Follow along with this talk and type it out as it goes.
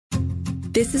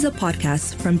This is a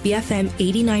podcast from BFM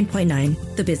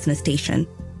 89.9, the business station.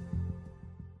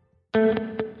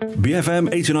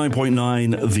 BFM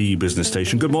 89.9, the business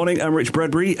station. Good morning, I'm Rich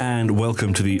Bradbury, and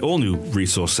welcome to the all-new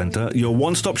Resource Centre, your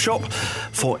one-stop shop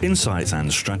for insights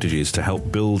and strategies to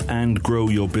help build and grow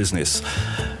your business.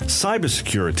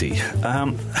 Cybersecurity.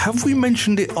 Have we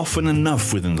mentioned it often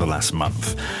enough within the last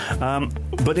month?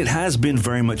 But it has been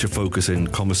very much a focus in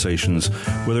conversations,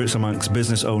 whether it's amongst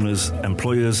business owners,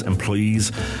 employers,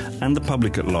 employees, and the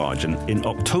public at large. And in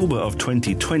October of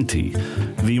 2020,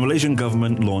 the Malaysian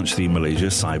government launched the Malaysia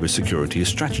Cyber Security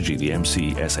Strategy, the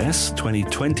MCSS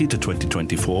 2020 to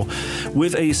 2024,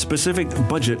 with a specific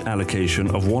budget allocation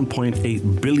of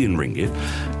 1.8 billion ringgit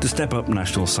to step up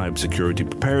national cybersecurity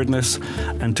preparedness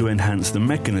and to enhance the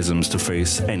mechanisms to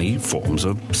face any forms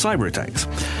of cyber attacks.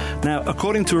 Now,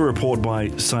 according to a report by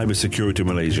Cyber Security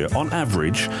Malaysia, on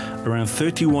average, around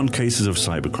 31 cases of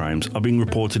cybercrimes are being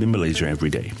reported in Malaysia every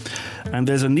day. And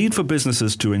there's a need for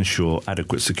businesses to ensure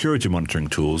adequate security monitoring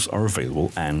tools are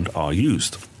available and are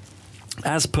used.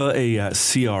 As per a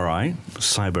CRI,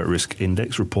 Cyber Risk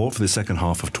Index report for the second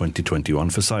half of 2021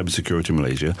 for Cybersecurity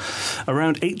Malaysia,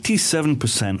 around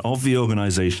 87% of the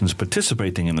organisations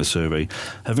participating in the survey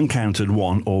have encountered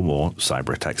one or more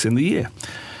cyber attacks in the year.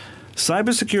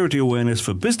 Cybersecurity awareness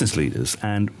for business leaders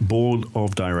and board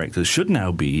of directors should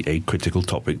now be a critical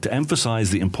topic to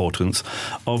emphasize the importance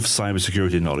of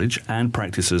cybersecurity knowledge and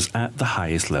practices at the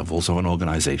highest levels of an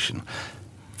organization.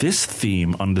 This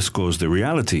theme underscores the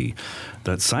reality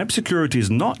that cybersecurity is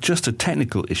not just a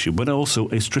technical issue, but also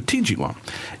a strategic one,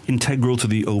 integral to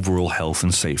the overall health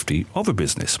and safety of a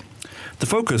business. The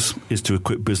focus is to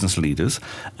equip business leaders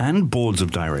and boards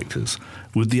of directors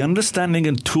with the understanding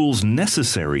and tools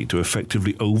necessary to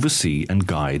effectively oversee and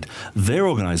guide their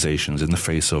organizations in the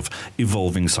face of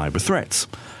evolving cyber threats.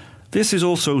 This is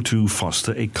also to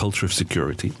foster a culture of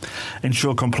security,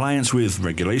 ensure compliance with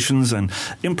regulations, and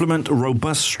implement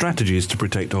robust strategies to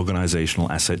protect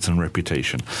organizational assets and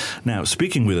reputation. Now,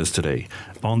 speaking with us today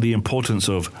on the importance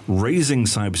of raising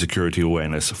cybersecurity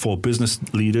awareness for business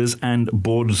leaders and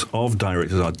boards of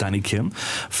directors are Danny Kim,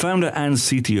 founder and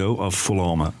CTO of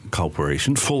FullArmor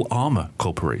Corporation,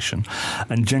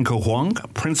 and Jenko Hwong,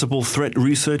 principal threat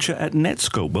researcher at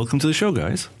Netskope. Welcome to the show,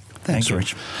 guys. Thanks,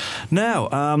 Rich. Now,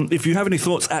 if you have any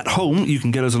thoughts at home, you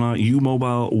can get us on our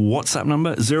U-Mobile WhatsApp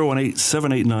number,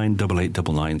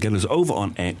 018-789-8899. Get us over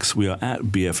on X. We are at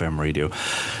BFM Radio.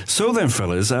 So then,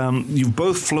 fellas, you've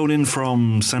both flown in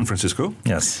from San Francisco.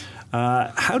 Yes.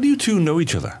 How do you two know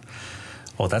each other?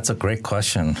 Oh, that's a great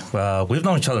question. We've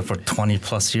known each other for 20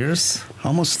 plus years.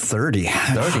 Almost 30.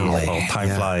 30? Oh, time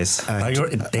flies. Now you're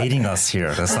dating us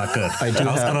here. That's not good. I was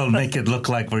going to make it look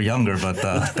like we're younger, but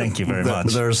thank you very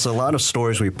much. There's a lot of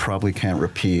stories we probably can't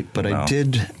repeat, but I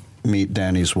did meet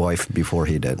Danny's wife before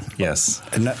he did. Yes.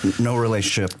 No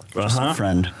relationship, just a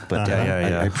friend, but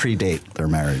I predate their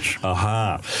marriage.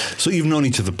 So you've known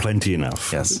each other plenty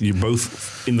enough. Yes. You're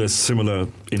both in the similar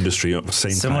industry at the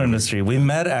same time. Similar industry. We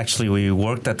met, actually, we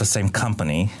worked at the same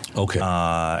company. Okay.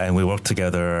 And we worked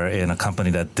together in a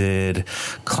company that did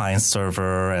client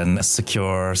server and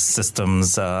secure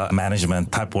systems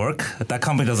management type work. That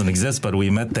company doesn't exist, but we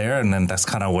met there, and then that's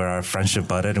kind of where our friendship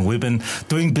budded. And we've been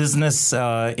doing business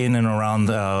in and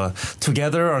around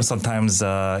together, or sometimes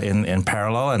in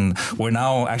parallel. And we're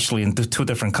now actually in two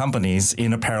different companies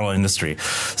in a parallel industry.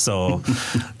 So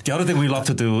the other thing we love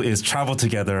to do is travel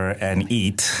together and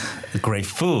eat great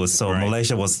food. So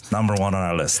Malaysia was number one on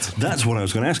our list. That's what I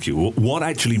was going to ask you. What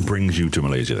actually brings you to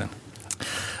Malaysia then?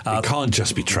 It can't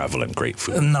just be travel and great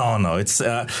food. No. It's,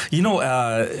 I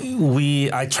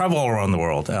travel all around the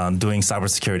world doing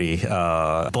cybersecurity,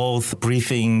 both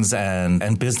briefings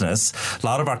and business. A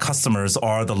lot of our customers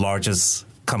are the largest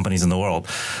companies in the world.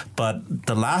 But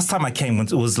the last time I came,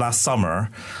 it was last summer,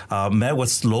 met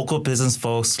with local business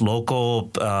folks,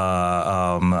 local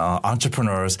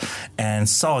entrepreneurs, and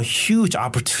saw a huge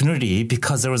opportunity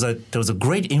because there was a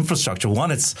great infrastructure. One,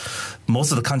 it's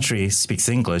most of the country speaks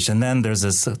English, and then there's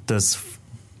this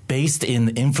based in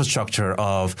the infrastructure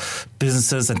of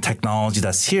businesses and technology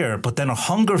that's here, but then a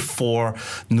hunger for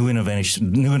new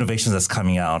innovations that's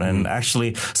coming out. And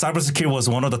actually, cybersecurity was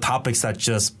one of the topics that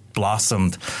just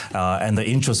blossomed, and the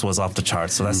interest was off the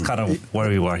charts. So that's kind of where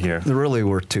we were here. There really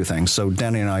were two things. So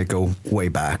Danny and I go way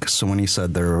back. So when he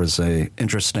said there was a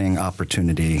interesting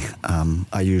opportunity,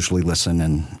 I usually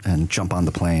listen and jump on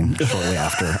the plane shortly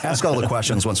after. Ask all the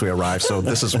questions once we arrive. So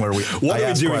this is where what are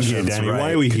we doing here, Danny? Right?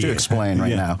 Why are we Could here? you explain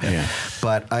now? Yeah.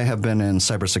 But I have been in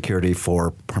cybersecurity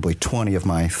for probably 20 of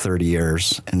my 30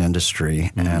 years in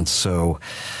industry. Mm-hmm. And so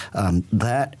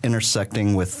that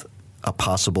intersecting with a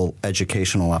possible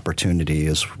educational opportunity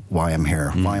is why I'm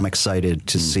here, why I'm excited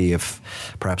to see if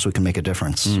perhaps we can make a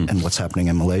difference in what's happening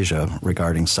in Malaysia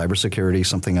regarding cybersecurity,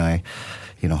 something I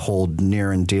hold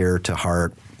near and dear to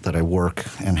heart, that I work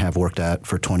and have worked at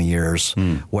for 20 years,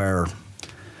 where,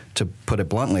 to put it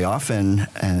bluntly, often,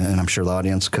 and I'm sure the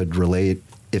audience could relate,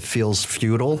 it feels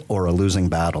futile or a losing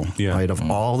battle, right?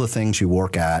 Of all the things you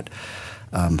work at,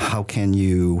 how can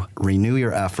you renew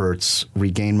your efforts,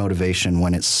 regain motivation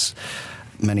when it's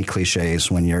many cliches,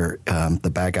 when you're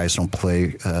the bad guys don't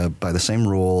play by the same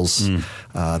rules,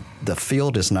 the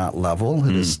field is not level,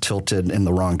 it is tilted in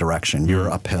the wrong direction,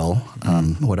 you're uphill,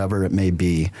 whatever it may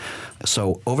be.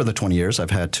 So over the 20 years, I've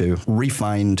had to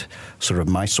refine sort of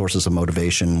my sources of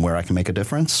motivation where I can make a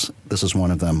difference. This is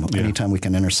one of them. Anytime we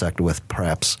can intersect with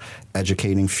perhaps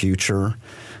educating future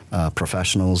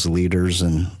professionals, leaders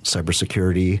in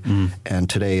cybersecurity. And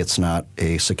today it's not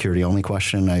a security-only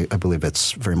question. I believe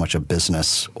it's very much a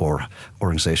business or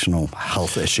organizational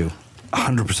health issue.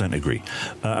 100% agree.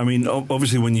 I mean,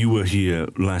 obviously, when you were here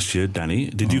last year, Danny,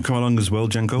 did you come along as well,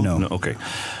 Jenko? No. Okay.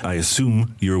 I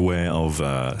assume you're aware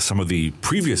of some of the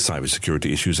previous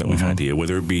cybersecurity issues that we've had here,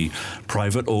 whether it be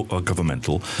private or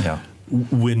governmental. Yeah.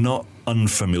 We're not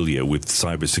unfamiliar with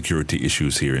cybersecurity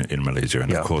issues here in Malaysia.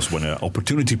 And of course, when an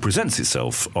opportunity presents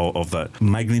itself of that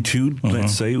magnitude,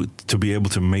 let's say, to be able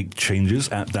to make changes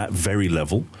at that very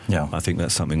level, I think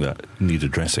that's something that needs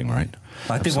addressing, right?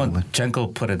 I think what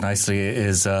Jenko put it nicely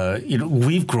is,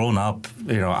 we've grown up,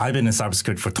 I've been in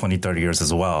cybersecurity for 20, 30 years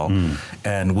as well.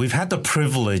 And we've had the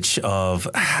privilege of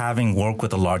having worked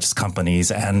with the largest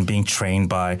companies and being trained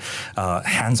by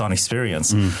hands-on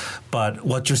experience. But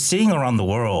what you're seeing around the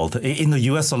world, in the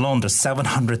U.S. alone, there's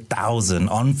 700,000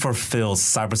 unfulfilled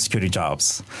cybersecurity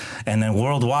jobs. And then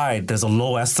worldwide, there's a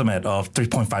low estimate of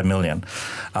 3.5 million.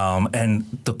 And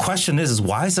the question is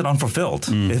why is it unfulfilled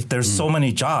if there's so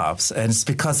many jobs? And it's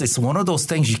because it's one of those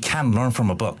things you can't learn from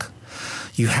a book.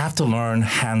 You have to learn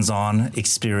hands-on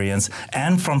experience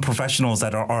and from professionals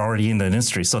that are already in the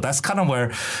industry. So that's kind of where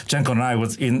Jenko and I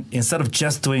was instead of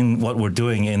just doing what we're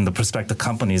doing in the prospective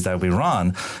companies that we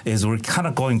run, is we're kind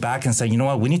of going back and saying, you know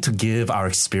what, we need to give our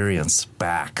experience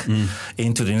back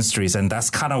into the industries. And that's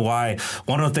kind of why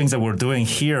one of the things that we're doing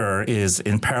here is,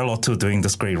 in parallel to doing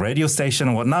this great radio station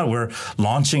and whatnot, we're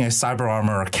launching a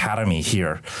CyberArmor Academy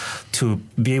here to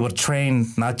be able to train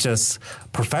not just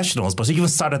professionals, but even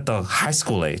start at the high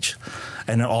school age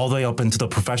and then all the way up into the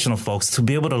professional folks to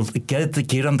be able to get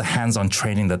them the hands-on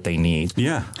training that they need.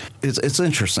 Yeah. It's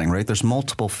interesting, right? There's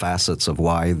multiple facets of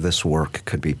why this work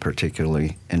could be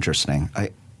particularly interesting. I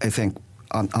think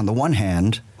on the one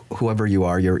hand, whoever you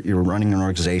are, you're running an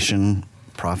organization,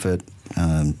 profit,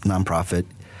 nonprofit.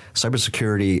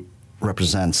 Cybersecurity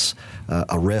represents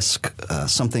a risk,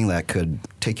 something that could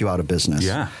take you out of business.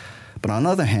 Yeah. But on the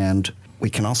other hand, we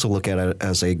can also look at it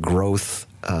as a growth,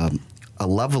 a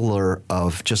leveler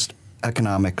of just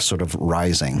economic sort of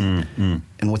rising.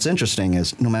 And what's interesting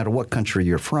is no matter what country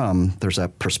you're from, there's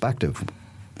that perspective.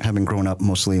 Having grown up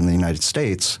mostly in the United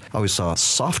States, I always saw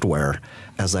software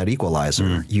as that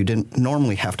equalizer. You didn't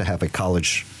normally have to have a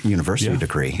college university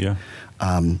degree.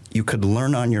 You could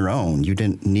learn on your own. You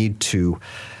didn't need to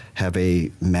have a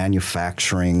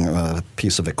manufacturing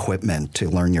piece of equipment to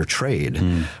learn your trade,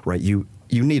 right? You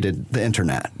needed the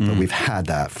internet, but we've had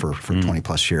that for 20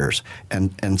 plus years.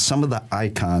 And some of the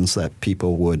icons that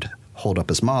people would hold up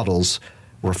as models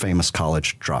were famous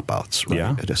college dropouts,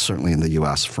 right? It is certainly in the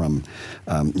U.S. from,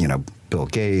 Bill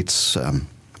Gates,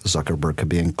 Zuckerberg could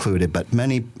be included, but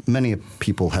many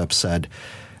people have said,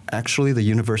 actually the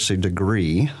university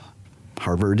degree,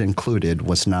 Harvard included,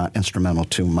 was not instrumental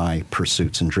to my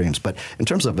pursuits and dreams. But in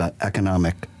terms of the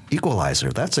economic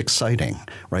equalizer, that's exciting,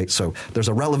 right? So there's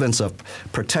a relevance of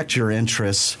protect your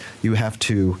interests. You have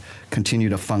to continue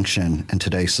to function in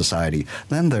today's society.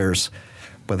 Then there's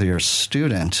whether you're a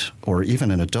student or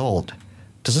even an adult,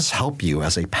 does this help you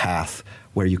as a path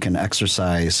where you can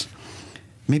exercise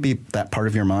maybe that part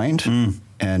of your mind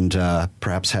and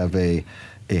perhaps have a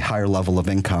higher level of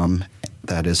income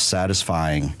that is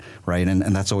satisfying, right?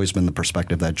 And that's always been the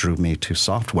perspective that drew me to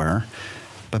software.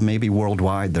 But maybe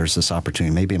worldwide there's this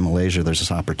opportunity. Maybe in Malaysia there's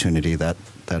this opportunity that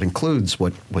includes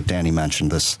what Danny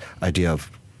mentioned, this idea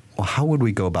of, well, how would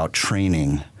we go about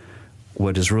training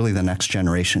what is really the next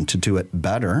generation to do it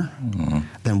better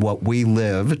than what we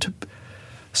lived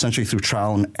essentially through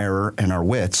trial and error and our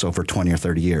wits over 20 or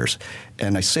 30 years.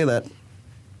 And I say that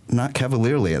not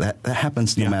cavalierly. That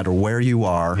happens no matter where you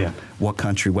are, what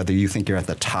country, whether you think you're at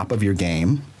the top of your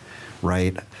game,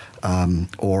 right,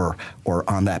 or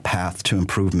on that path to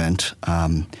improvement.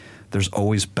 there's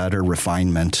always better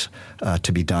refinement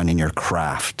to be done in your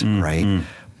craft, right?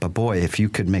 But boy, if you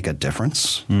could make a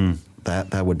difference,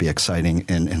 that would be exciting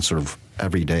in sort of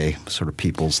everyday sort of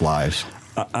people's lives.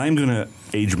 I'm going to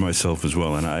age myself as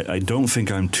well, and I don't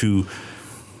think I'm too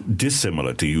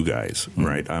dissimilar to you guys,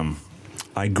 right?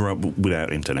 I grew up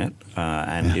without internet,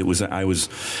 and I was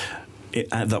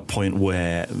at that point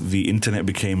where the internet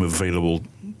became available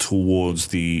towards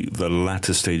the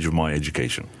latter stage of my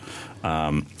education.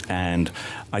 And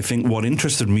I think what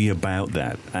interested me about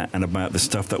that and about the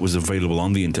stuff that was available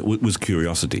on the internet was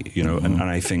curiosity, you know, and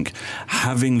I think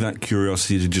having that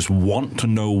curiosity to just want to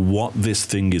know what this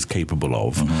thing is capable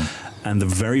of, and the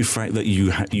very fact that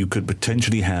you could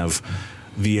potentially have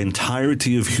the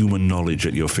entirety of human knowledge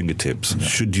at your fingertips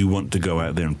should you want to go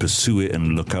out there and pursue it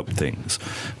and look up things.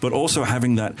 But also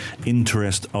having that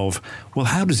interest of, well,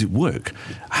 how does it work?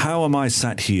 How am I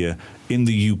sat here in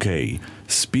the UK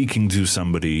speaking to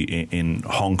somebody in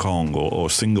Hong Kong or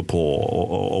Singapore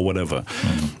or whatever?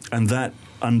 And that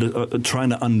trying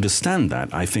to understand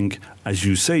that, I think, as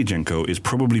you say, Jenko, is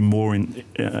probably more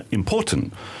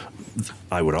important,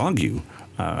 I would argue,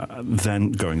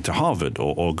 than going to Harvard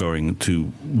or going to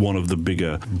one of the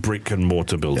bigger brick and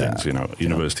mortar buildings,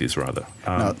 universities rather.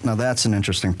 Now that's an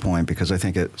interesting point, because I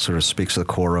think it sort of speaks to the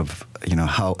core of,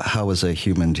 how as a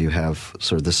human do you have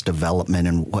sort of this development,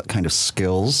 and what kind of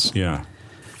skills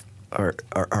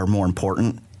are more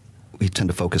important. We tend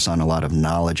to focus on a lot of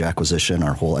knowledge acquisition,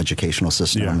 our whole educational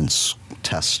system, and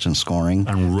tests and scoring.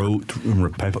 And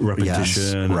repetition.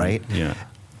 Yes, right? Yeah.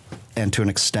 And to an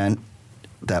extent,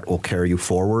 that will carry you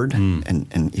forward,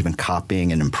 and even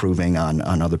copying and improving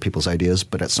on other people's ideas.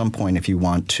 But at some point, if you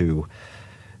want to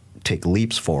take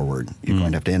leaps forward, you're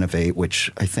going to have to innovate,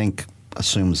 which I think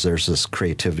assumes there's this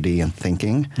creativity and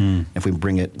thinking. If we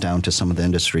bring it down to some of the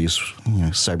industries,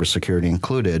 cybersecurity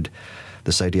included,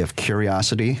 this idea of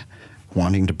curiosity,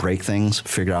 wanting to break things,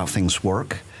 figure out how things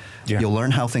work. Yeah. You'll learn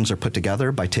how things are put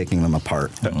together by taking them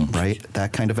apart, right?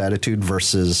 That kind of attitude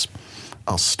versus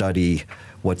I'll study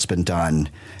what's been done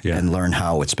and learn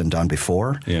how it's been done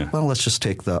before. Yeah. Well, let's just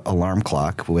take the alarm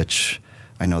clock, which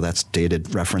I know that's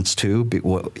dated reference to.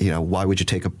 Why would you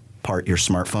take apart your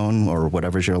smartphone or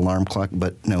whatever's your alarm clock?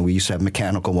 But no, we used to have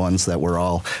mechanical ones that were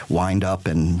all wind up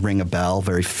and ring a bell,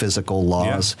 very physical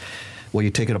laws. Yeah. Well,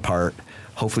 you take it apart,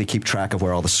 hopefully keep track of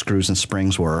where all the screws and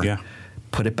springs were,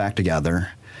 put it back together,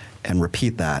 and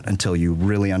repeat that until you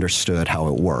really understood how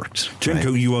it worked.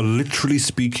 Jenko, you are literally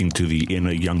speaking to the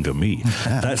inner younger me.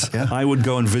 I would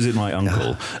go and visit my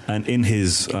uncle, and in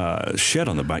his shed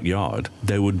on the backyard,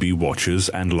 there would be watches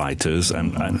and lighters,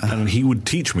 and he would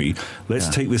teach me, let's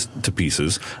take this to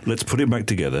pieces, let's put it back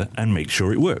together and make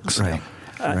sure it works. Right.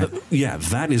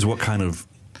 That is what kind of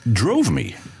drove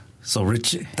me. So,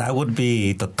 Rich, that would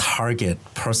be the target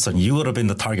person. You would have been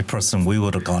the target person we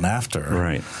would have gone after.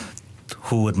 Right.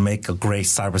 Who would make a great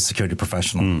cybersecurity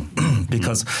professional.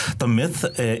 Because the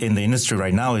myth in the industry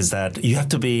right now is that you have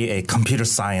to be a computer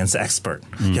science expert.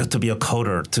 You have to be a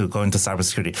coder to go into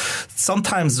cybersecurity.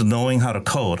 Sometimes knowing how to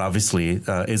code, obviously,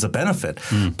 is a benefit.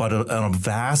 But in a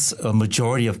vast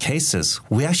majority of cases,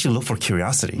 we actually look for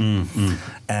curiosity.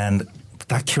 And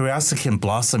that curiosity can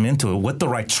blossom into it with the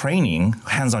right training,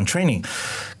 hands-on training.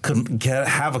 Could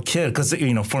have a kid, because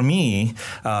for me,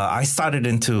 I started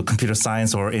into computer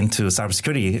science or into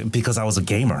cybersecurity because I was a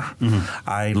gamer.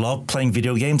 I loved playing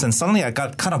video games, and suddenly I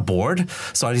got kind of bored.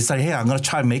 So I decided, hey, I'm going to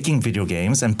try making video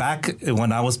games. And back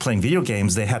when I was playing video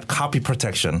games, they had copy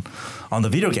protection on the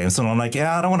video games. So I'm like,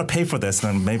 I don't want to pay for this.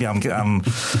 And maybe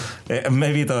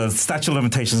maybe the statute of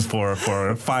limitations for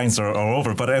fines are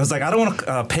over. But I was like, I don't want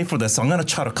to pay for this, so I'm going to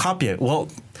try to copy it. Well,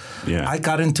 I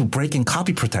got into breaking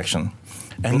copy protection.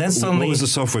 And then suddenly, what was the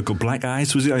software called? Black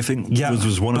Ice, was it? I think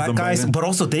was one Black of them. Black Ice, but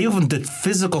also they even did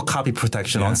physical copy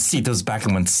protection on CDs. This was back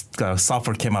when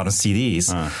software came out on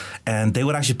CDs, and they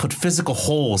would actually put physical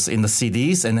holes in the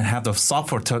CDs and have the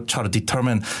software to try to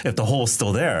determine if the hole is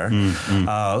still there.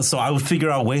 So I would figure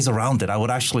out ways around it. I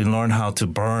would actually learn how to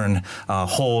burn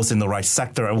holes in the right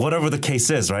sector, or whatever the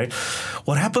case is. Right?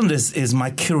 What happened is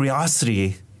my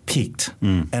curiosity peaked.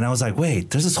 And I was like, wait,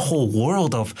 there's this whole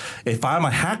world of, if I'm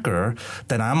a hacker,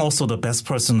 then I'm also the best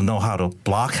person to know how to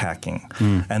block hacking.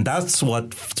 And that's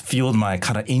what fueled my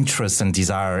kind of interest and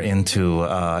desire into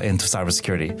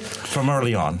cybersecurity from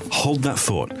early on. Hold that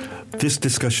thought. This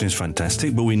discussion is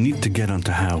fantastic, but we need to get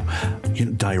onto how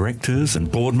directors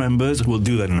and board members, we'll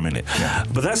do that in a minute.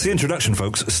 But that's the introduction,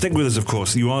 folks. Stick with us, of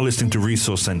course. You are listening to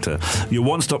Resource Center, your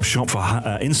one-stop shop for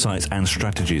insights and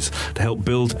strategies to help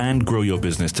build and grow your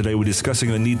business. Today we're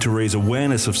discussing the need to raise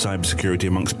awareness of cybersecurity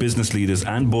amongst business leaders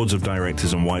and boards of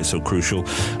directors and why it's so crucial.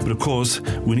 But of course,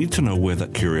 we need to know where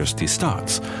that curiosity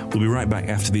starts. We'll be right back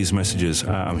after these messages.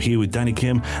 I'm here with Danny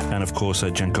Kim and, of course,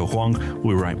 Jenko Hwong.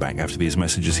 We'll be right back after these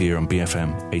messages here on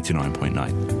BFM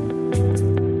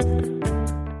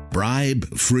 89.9.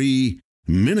 Bribe-free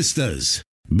ministers.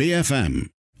 BFM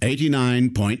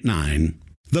 89.9,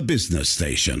 the business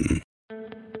station.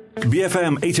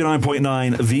 BFM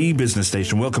 89.9, the business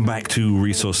station. Welcome back to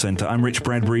Resource Center. I'm Rich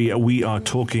Bradbury. We are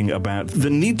talking about the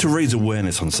need to raise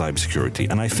awareness on cybersecurity.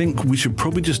 And I think we should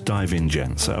probably just dive in,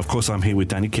 gents. Of course, I'm here with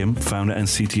Danny Kim, founder and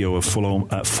CTO of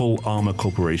FullArmor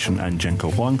Corporation, and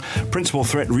Jenko Hwong, principal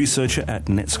threat researcher at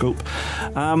Netskope.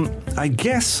 I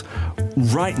guess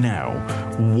right now,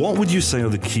 what would you say are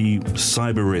the key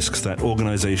cyber risks that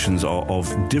organizations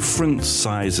of different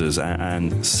sizes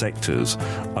and sectors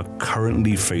are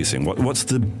currently facing? What's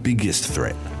the biggest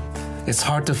threat? It's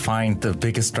hard to find the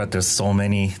biggest threat. There's so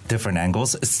many different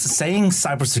angles. Saying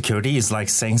cybersecurity is like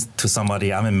saying to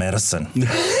somebody, I'm in medicine.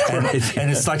 and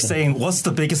it's like saying, what's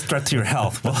the biggest threat to your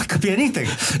health? Well, it could be anything.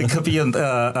 It could be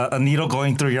a needle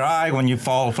going through your eye when you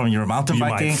fall from your mountain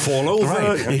biking. You might fall over.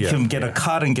 Right. It can get a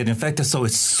cut and get infected. So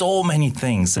it's so many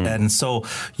things. And so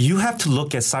you have to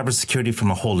look at cybersecurity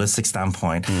from a holistic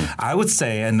standpoint. I would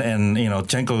say, and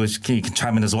Jenko, you can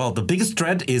chime in as well, the biggest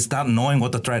threat is not knowing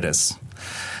what the threat is.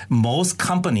 Most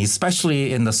companies,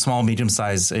 especially in the small,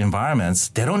 medium-sized environments,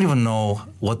 they don't even know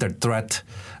what their threat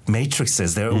matrix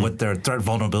is, what their threat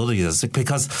vulnerability is,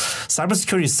 because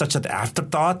cybersecurity is such an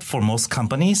afterthought for most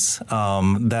companies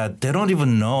that they don't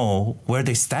even know where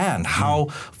they stand. How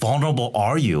vulnerable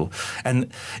are you?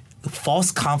 And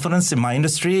false confidence in my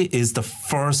industry is the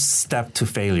first step to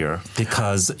failure,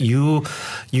 because you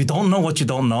don't know what you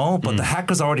don't know, but the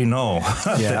hackers already know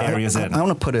the areas in. I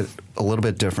want to put it a little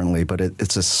bit differently, but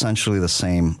it's essentially the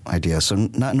same idea. So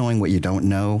not knowing what you don't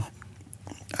know,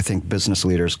 I think business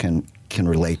leaders can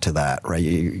relate to that, right?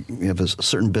 You have a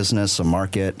certain business, a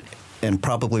market, and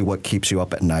probably what keeps you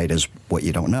up at night is what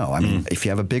you don't know. I mean, if you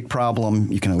have a big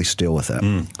problem, you can at least deal with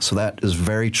it. So that is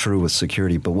very true with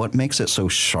security. But what makes it so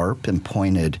sharp and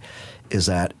pointed is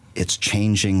that it's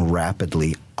changing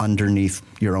rapidly underneath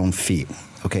your own feet.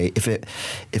 Okay, if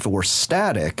it were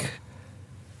static,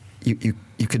 you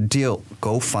could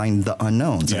go find the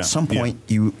unknowns. At some point,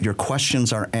 your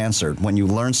questions are answered. When you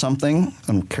learn something,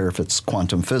 I don't care if it's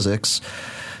quantum physics,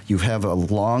 you have a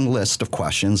long list of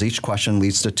questions. Each question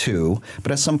leads to two,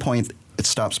 but at some point it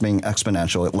stops being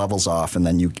exponential. It levels off, and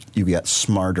then you get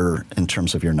smarter in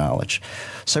terms of your knowledge.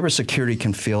 Cybersecurity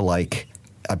can feel like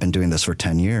I've been doing this for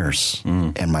 10 years,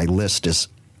 and my list is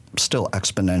still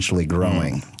exponentially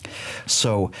growing.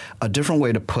 So a different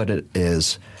way to put it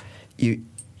is you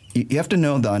have to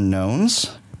know the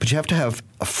unknowns, but you have to have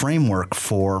a framework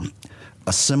for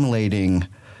assimilating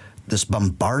this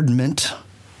bombardment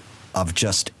of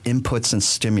just inputs and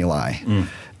stimuli.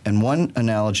 And one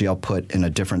analogy I'll put in a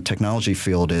different technology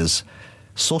field is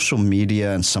social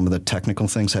media and some of the technical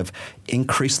things have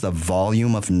increased the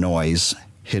volume of noise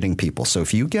hitting people. So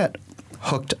if you get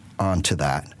hooked onto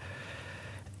that,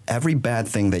 every bad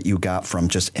thing that you got from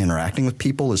just interacting with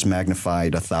people is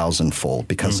magnified 1,000-fold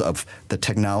because of the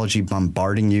technology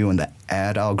bombarding you and the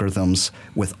ad algorithms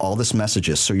with all this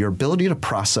messages. So your ability to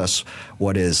process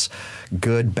what is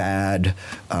good, bad,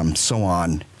 so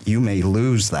on, you may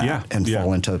lose that and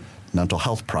fall into mental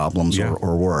health problems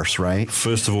or worse, right?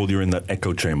 First of all, you're in that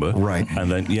echo chamber. Right.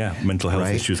 And then, mental health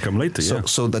issues come later.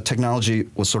 So the technology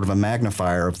was sort of a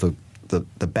magnifier of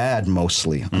the bad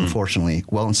mostly, unfortunately.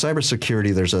 Well, in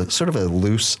cybersecurity, there's a sort of a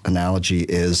loose analogy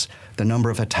is the number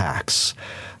of attacks.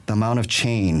 The amount of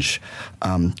change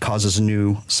causes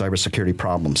new cybersecurity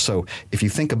problems. So if you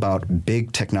think about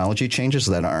big technology changes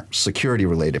that aren't security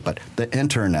related, but the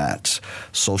internet,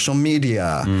 social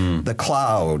media, the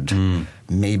cloud,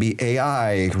 maybe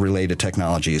AI related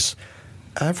technologies,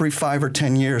 every 5 or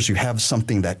 10 years, you have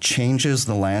something that changes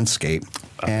the landscape.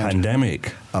 A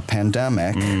pandemic,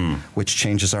 which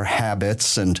changes our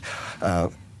habits. And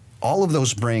all of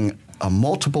those bring a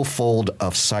multiple fold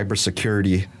of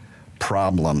cybersecurity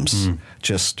problems.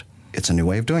 Just, it's a new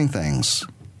way of doing things.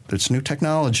 It's new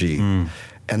technology. And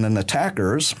then the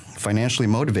attackers, financially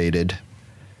motivated,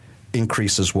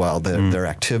 increase as well their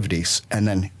activities. And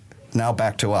then now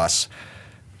back to us.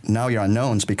 Now your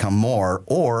unknowns become more,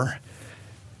 or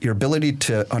your ability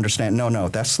to understand, no,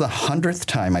 that's the 100th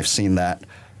time I've seen that.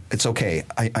 It's okay.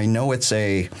 I know it's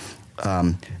a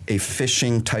a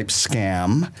phishing type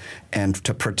scam, and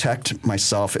to protect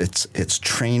myself, it's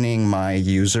training my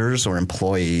users or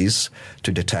employees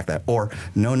to detect that. Or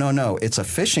no, it's a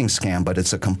phishing scam, but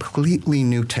it's a completely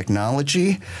new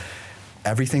technology.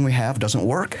 Everything we have doesn't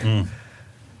work.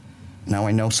 Now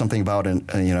I know something about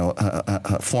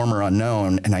a former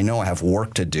unknown, and I know I have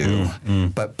work to do.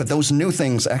 But those new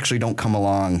things actually don't come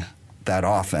along that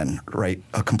often, right?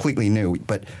 Completely new.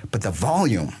 But the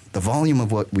volume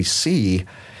of what we see,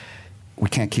 we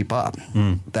can't keep up.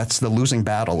 That's the losing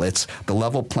battle. It's the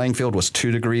level playing field was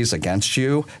 2 degrees against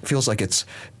you. It feels like it's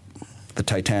the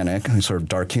Titanic, sort of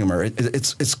dark humor.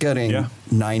 It's getting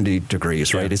 90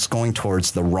 degrees, right? It's going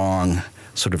towards the wrong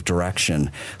sort of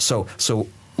direction. So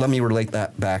let me relate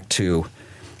that back to,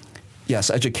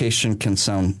 yes, education can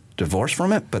sound divorced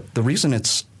from it, but the reason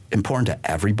it's important to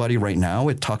everybody right now,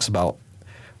 it talks about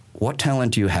what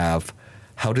talent do you have,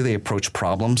 how do they approach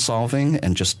problem solving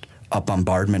and just a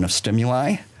bombardment of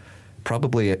stimuli,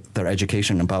 probably their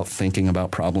education about thinking about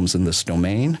problems in this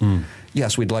domain.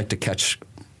 Yes, we'd like to catch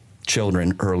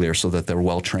children earlier so that they're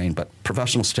well trained, but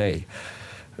professionals stay.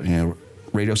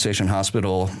 Radio station,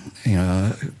 hospital,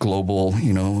 global,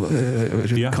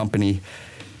 company.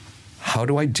 How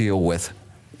do I deal with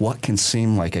what can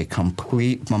seem like a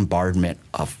complete bombardment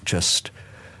of just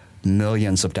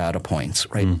millions of data points,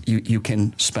 right? You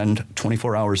can spend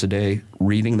 24 hours a day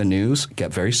reading the news,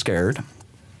 get very scared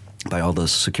by all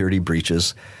those security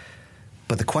breaches.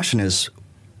 But the question is,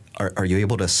 are you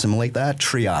able to assimilate that,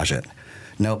 triage it?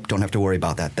 Nope, don't have to worry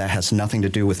about that. That has nothing to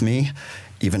do with me.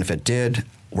 Even if it did,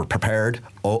 we're prepared.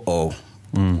 1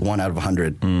 out of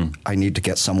 100. I need to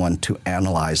get someone to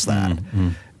analyze that.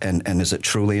 And is it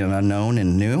truly an unknown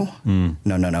and new?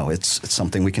 No. It's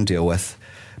something we can deal with.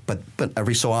 But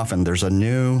every so often there's a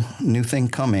new thing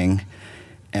coming,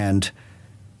 and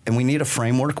we need a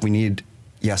framework. We need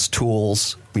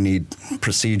tools. We need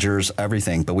procedures,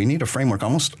 everything. But we need a framework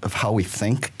almost of how we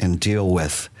think and deal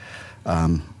with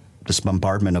this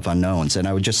bombardment of unknowns. And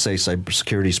I would just say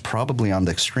cybersecurity is probably on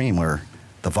the extreme where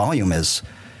the volume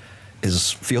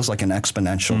feels like an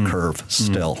exponential curve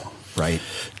still. Right.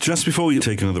 Just before we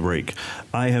take another break,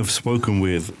 I have spoken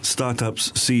with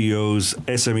startups, CEOs,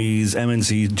 SMEs,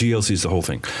 MNCs, GLCs, the whole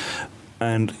thing.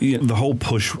 And the whole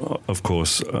push, of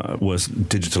course, was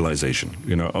digitalization,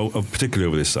 particularly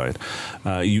over this side.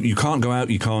 You can't go out,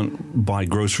 you can't buy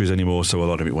groceries anymore, so a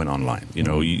lot of it went online.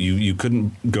 You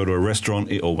couldn't go to a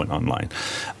restaurant, it all went online.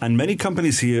 And many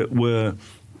companies here were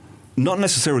not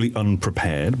necessarily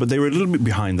unprepared, but they were a little bit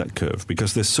behind that curve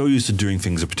because they're so used to doing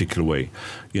things a particular way.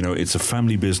 It's a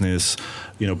family business.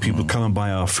 People come and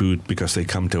buy our food because they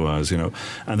come to us, and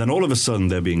then all of a sudden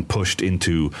they're being pushed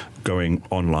into going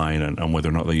online and whether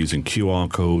or not they're using QR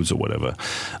codes or whatever.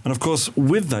 And of course,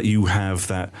 with that, you have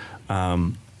that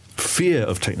fear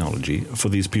of technology for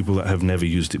these people that have never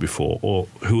used it before or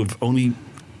who have only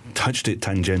touched it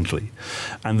tangentially.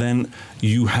 And then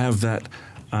you have that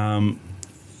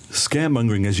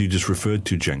scaremongering, as you just referred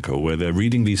to, Jenko, where they're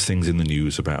reading these things in the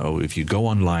news about, if you go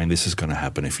online, this is going to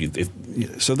happen.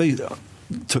 So they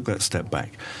took that step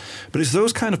back. But it's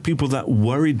those kind of people that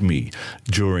worried me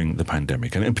during the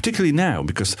pandemic, and particularly now,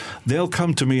 because they'll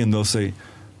come to me and they'll say,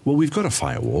 well, we've got a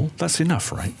firewall. That's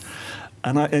enough, right?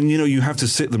 And you have to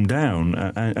sit them down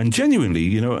and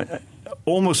genuinely,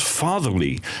 almost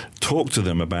fatherly talk to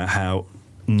them about how,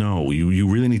 no, you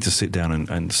really need to sit down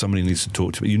and somebody needs to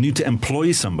talk to you. You need to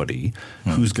employ somebody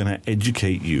who's going to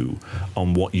educate you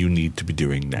on what you need to be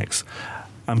doing next.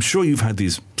 I'm sure you've had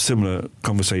these similar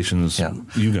conversations,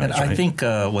 you guys, and I think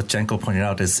what Jenko pointed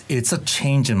out is it's a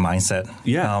change in mindset.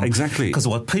 Yeah, exactly. Because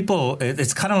what people,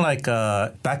 it's kind of like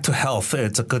back to health.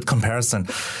 It's a good comparison.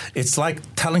 It's like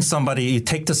telling somebody, you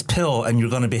take this pill and you're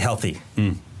going to be healthy.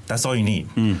 That's all you need,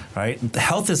 right?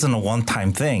 Health isn't a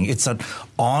one-time thing. It's an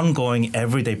ongoing,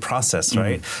 everyday process,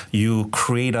 right? You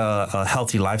create a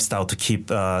healthy lifestyle to keep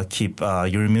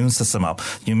your immune system up.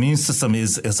 Your immune system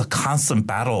is a constant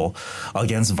battle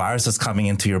against viruses coming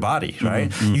into your body,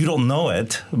 right? You don't know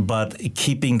it, but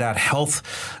keeping that health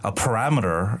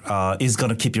parameter is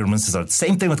going to keep your immune system.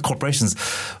 Same thing with corporations.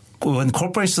 When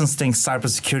corporations think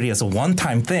cybersecurity as a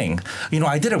one-time thing,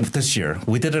 I did it this year.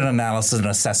 We did an analysis and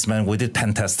assessment. We did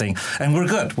pen testing, and we're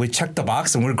good. We checked the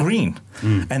box, and we're green.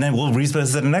 And then we'll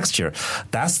revisit it next year.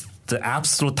 That's the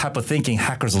absolute type of thinking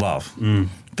hackers love.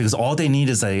 Because all they need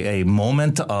is a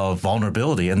moment of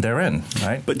vulnerability, and they're in,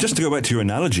 right? But just to go back to your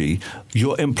analogy,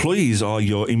 your employees are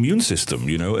your immune system,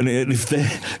 and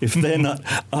if they're not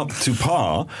up to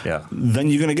par, then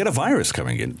you're going to get a virus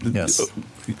coming in. Yes.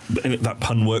 And that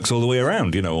pun works all the way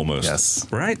around, almost. Yes.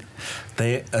 Right?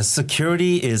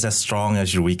 Security is as strong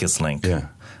as your weakest link. Yeah.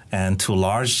 And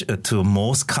to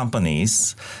most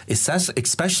companies,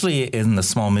 especially in the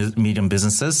small, medium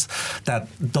businesses that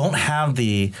don't have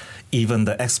even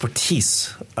the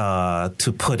expertise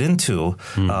to put into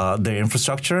their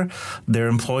infrastructure, their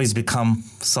employees become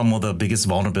some of the biggest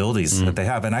vulnerabilities that they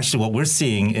have. And actually what we're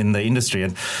seeing in the industry,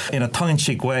 and in a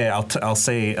tongue-in-cheek way, I'll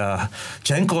say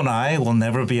Jenko and I will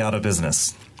never be out of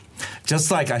business. Just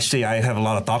like actually I have a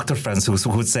lot of doctor friends who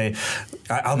would say,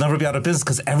 I'll never be out of business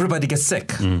because everybody gets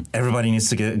sick. Everybody needs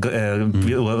to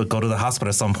go to the hospital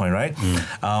at some point, right?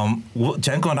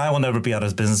 Jenko and I will never be out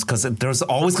of business because there's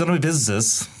always going to be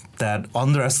businesses that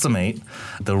underestimate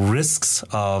the risks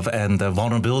of and the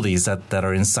vulnerabilities that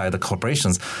are inside the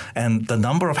corporations. And the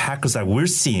number of hackers that we're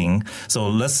seeing, so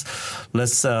let's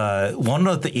one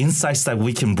of the insights that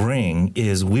we can bring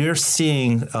is we're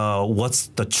seeing what's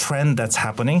the trend that's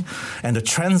happening. And the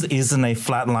trend isn't a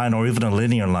flat line or even a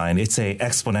linear line. It's a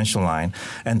exponential line.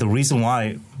 And the reason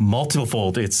why,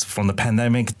 multiple-fold, it's from the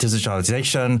pandemic,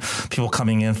 digitalization, people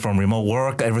coming in from remote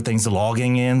work, everything's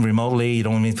logging in remotely. You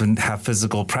don't even have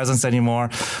physical presence anymore.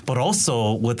 But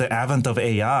also with the advent of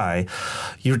AI,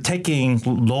 you're taking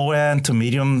low-end to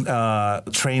medium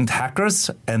trained hackers,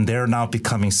 and they're now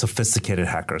becoming sophisticated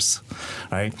hackers,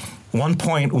 right?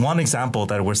 One example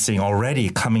that we're seeing already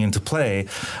coming into play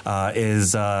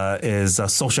is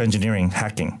social engineering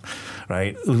hacking,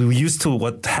 right?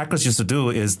 What hackers used to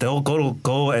do is they'll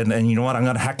go and you know what, I'm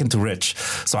going to hack into Rich.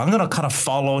 So I'm going to kind of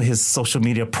follow his social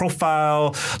media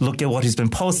profile, look at what he's been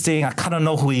posting. I kind of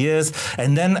know who he is.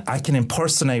 And then I can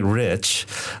impersonate Rich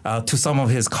to some of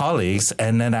his colleagues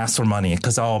and then ask for money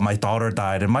because, my daughter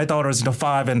died and my daughter's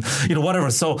 5 and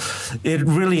whatever. So it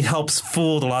really helps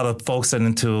fool a lot of folks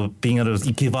into being able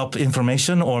to give up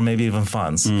information or maybe even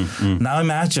funds. Now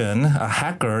imagine a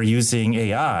hacker using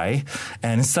AI,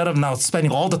 and instead of now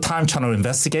spending all the time trying to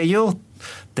investigate you,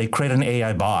 they create an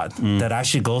AI bot that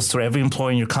actually goes through every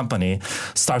employee in your company,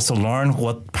 starts to learn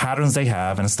what patterns they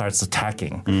have, and starts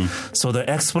attacking. So the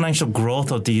exponential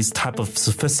growth of these type of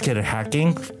sophisticated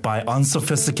hacking by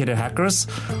unsophisticated hackers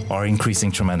are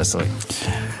increasing tremendously.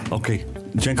 Okay.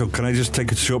 Jenko, can I just take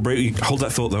a short break? Hold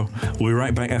that thought, though. We'll be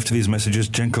right back after these messages.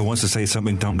 Jenko wants to say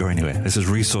something. Don't go anywhere. This is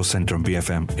Resource Center on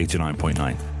BFM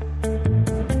 89.9.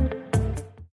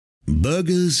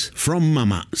 Burgers from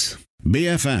Mama's.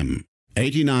 BFM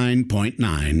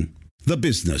 89.9, the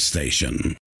business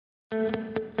station.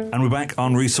 And we're back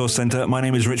on Resource Center. My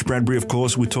name is Rich Bradbury, of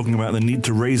course. We're talking about the need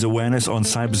to raise awareness on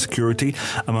cybersecurity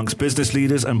amongst business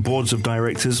leaders and boards of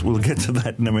directors. We'll get to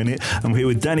that in a minute. I'm here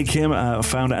with Danny Kim,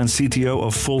 founder and CTO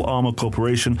of FullArmor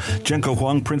Corporation, Jenko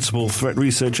Hwong, principal threat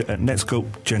researcher at Netskope.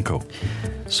 Jenko.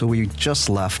 So we just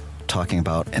left talking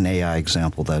about an AI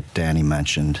example that Danny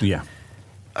mentioned. Yeah.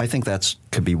 I think that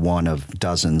could be one of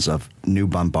dozens of new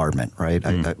bombardment, right?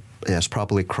 It's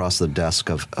probably across the desk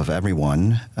of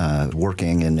everyone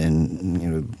working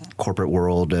in corporate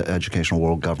world, educational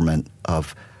world, government,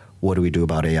 of what do we do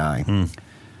about AI?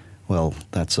 Well,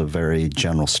 that's a very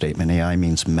general statement. AI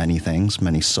means many things,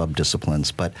 many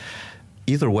sub-disciplines. But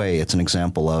either way, it's an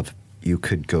example of you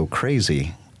could go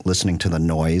crazy listening to the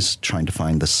noise, trying to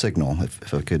find the signal,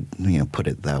 if I could put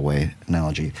it that way,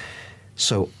 analogy.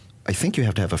 So I think you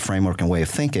have to have a framework and way of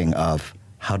thinking of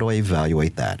how do I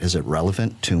evaluate that? Is it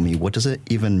relevant to me? What does it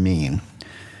even mean?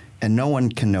 And no one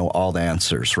can know all the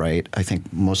answers, right? I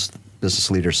think most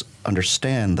business leaders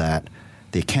understand that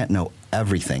they can't know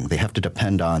everything. They have to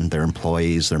depend on their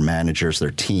employees, their managers,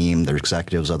 their team, their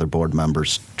executives, other board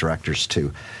members, directors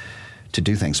to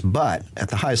do things. But at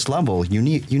the highest level, you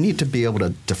need to be able to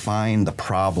define the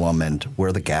problem and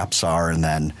where the gaps are and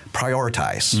then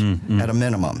prioritize at a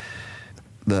minimum.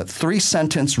 The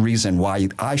 3-sentence reason why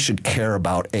I should care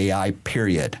about AI,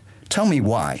 period. Tell me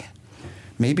why.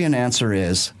 Maybe an answer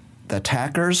is that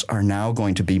hackers are now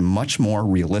going to be much more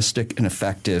realistic and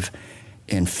effective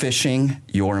in phishing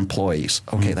your employees.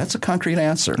 Okay, that's a concrete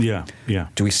answer. Yeah.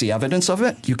 Do we see evidence of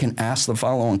it? You can ask the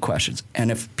following questions. And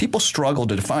if people struggle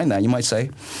to define that, you might say,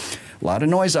 a lot of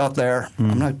noise out there.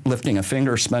 I'm not lifting a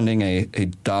finger or spending a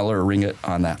dollar or ringgit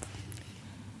on that.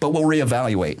 But we'll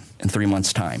reevaluate in 3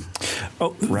 months' time.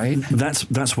 Oh, right?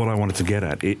 That's what I wanted to get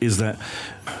at, is that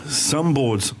some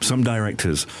boards, some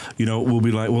directors, will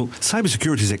be like, well,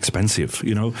 cybersecurity is expensive.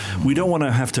 We don't want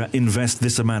to have to invest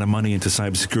this amount of money into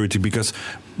cybersecurity because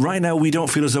right now we don't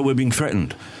feel as though we're being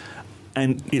threatened.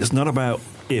 And it's not about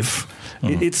if,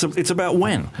 it's about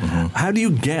when. How do you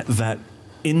get that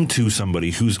into somebody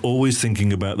who's always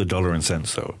thinking about the dollar and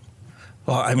cents, though?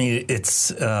 Well, I mean,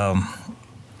 it's...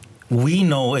 we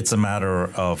know it's a matter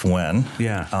of when,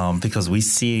 because we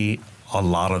see a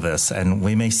lot of this, and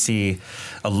we may see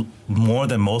more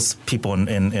than most people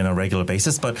in a regular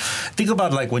basis. But think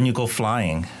about like when you go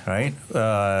flying, right?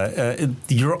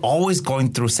 You're always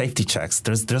going through safety checks.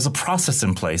 There's a process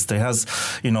in place. There has,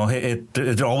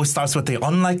 it always starts with the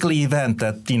unlikely event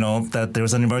that that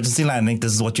there's an emergency landing.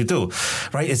 This is what you do,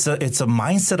 right? It's a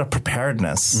mindset of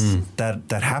preparedness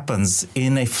that happens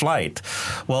in a flight.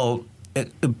 Well,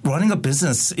 running a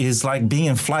business is like being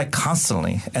in flight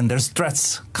constantly, and there's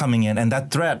threats coming in, and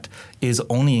that threat is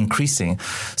only increasing.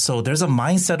 So there's a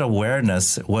mindset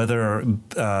awareness, whether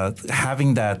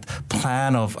having that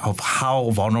plan of how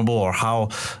vulnerable or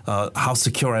how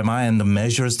secure am I, and the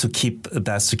measures to keep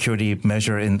that security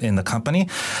measure in the company,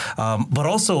 but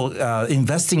also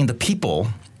investing in the people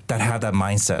that have that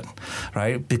mindset,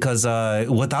 right? Because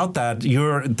without that,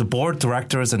 the board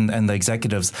directors and the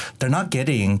executives, they're not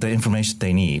getting the information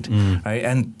they need, right?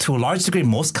 And to a large degree,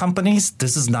 most companies,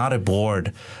 this is not a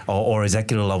board or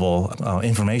executive level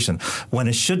information when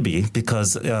it should be,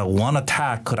 because one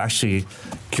attack could actually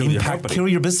kill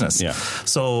your business. Yeah.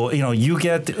 So, you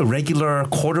get regular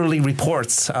quarterly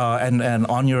reports and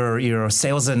on your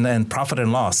sales and profit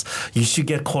and loss. You should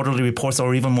get quarterly reports,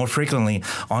 or even more frequently,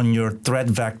 on your threat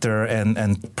vector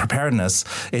and preparedness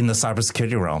in the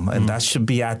cybersecurity realm. And that should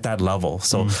be at that level.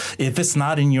 So if it's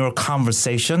not in your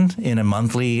conversation in a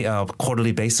monthly,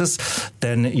 quarterly basis,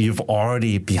 then you've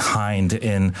already behind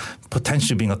in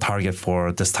potentially being a target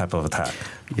for this type of attack.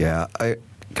 Yeah.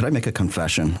 Could I make a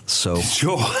confession? So,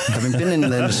 sure. Having been in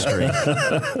the industry,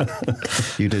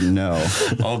 you didn't know.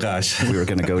 Oh, gosh. We were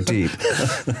going to go deep.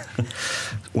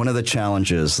 One of the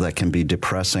challenges that can be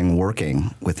depressing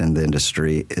working within the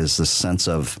industry is the sense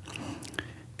of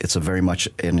it's a very much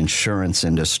an insurance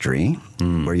industry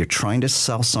where you're trying to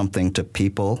sell something to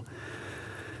people,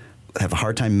 have a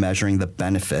hard time measuring the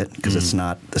benefit because it's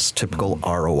not this typical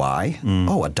ROI.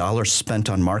 Oh, $1 spent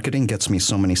on marketing gets me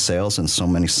so many sales and so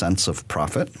many cents of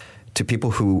profit. To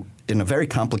people who, in a very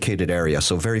complicated area,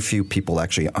 so very few people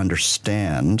actually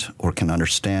understand or can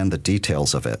understand the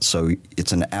details of it. So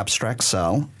it's an abstract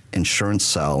sell, insurance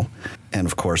sell, and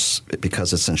of course,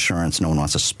 because it's insurance, no one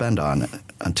wants to spend on it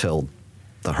until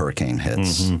the hurricane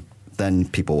hits. Then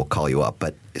people will call you up,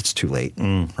 but it's too late,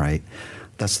 right?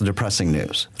 That's the depressing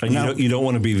news. And you don't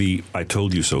want to be the "I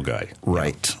told you so" guy.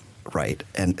 Right.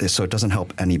 And so it doesn't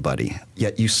help anybody.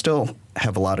 Yet you still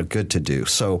have a lot of good to do.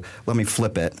 So let me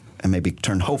flip it and maybe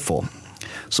turn hopeful.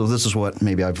 So this is what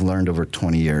maybe I've learned over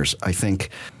 20 years. I think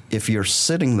if you're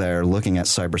sitting there looking at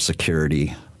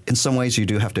cybersecurity, in some ways you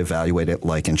do have to evaluate it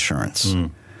like insurance.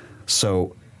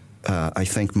 So I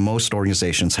think most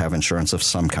organizations have insurance of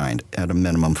some kind, at a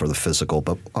minimum for the physical,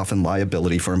 but often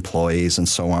liability for employees and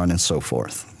so on and so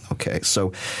forth. Okay,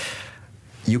 so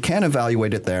you can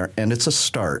evaluate it there, and it's a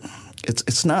start.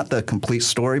 It's not the complete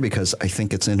story because I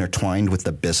think it's intertwined with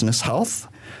the business health.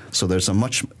 So there's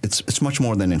it's much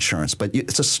more than insurance, but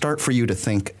it's a start for you to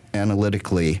think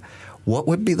analytically, what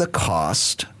would be the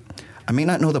cost? I may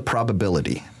not know the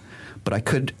probability, but I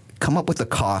could come up with the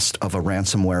cost of a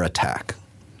ransomware attack.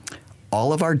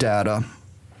 All of our data,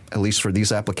 at least for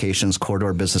these applications, core to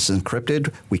our business, is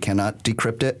encrypted. We cannot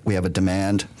decrypt it. We have a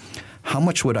demand. How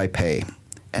much would I pay?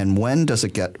 And when does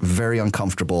it get very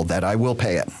uncomfortable that I will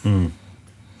pay it?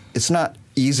 It's not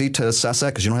easy to assess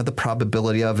that because you don't have the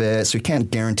probability of it. So you can't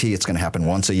guarantee it's going to happen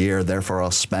once a year, therefore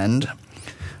I'll spend.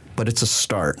 But it's a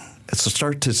start. It's a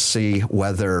start to see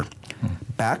whether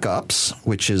backups,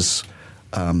 which is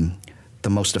the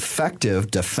most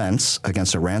effective defense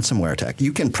against a ransomware attack.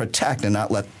 You can protect and not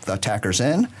let the attackers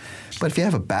in, but if you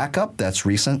have a backup that's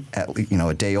recent,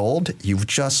 a day old, you've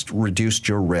just reduced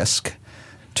your risk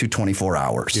to 24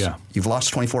 hours. Yeah. You've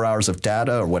lost 24 hours of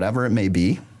data or whatever it may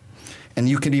be, and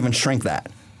you could even shrink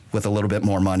that with a little bit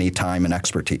more money, time, and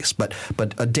expertise. But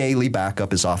a daily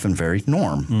backup is often very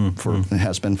norm. It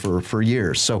has been for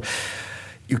years. So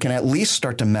you can at least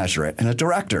start to measure it. And a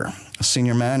director, a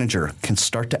senior manager, can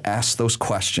start to ask those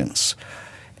questions.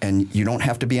 And you don't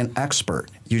have to be an expert.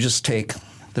 You just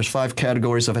there's 5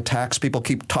 categories of attacks people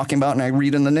keep talking about and I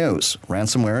read in the news.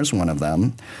 Ransomware is one of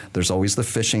them. There's always the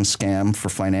phishing scam for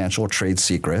financial trade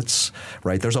secrets,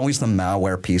 right? There's always the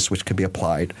malware piece which could be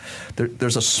applied.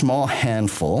 There's a small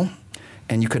handful,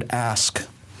 and you could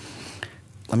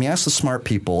let me ask the smart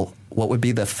people, what would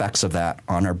be the effects of that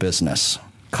on our business?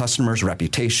 Customers,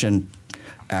 reputation,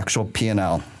 actual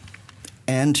P&L.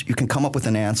 And you can come up with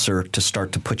an answer to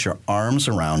start to put your arms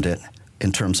around it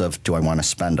in terms of, do I want to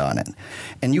spend on it?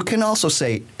 And you can also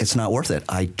say, it's not worth it.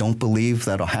 I don't believe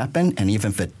that'll happen. And even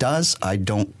if it does, I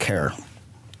don't care.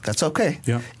 That's okay.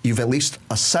 Yeah. You've at least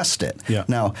assessed it. Yeah.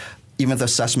 Now, even if the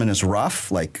assessment is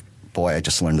rough, like boy, I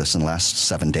just learned this in the last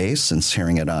 7 days since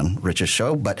hearing it on Rich's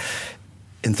show. But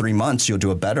in 3 months, you'll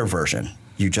do a better version.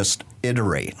 You just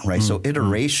iterate, right? So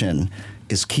iteration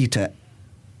is key to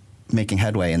making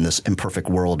headway in this imperfect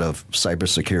world of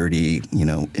cybersecurity,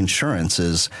 insurance.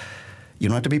 Is you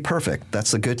don't have to be perfect.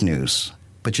 That's the good news.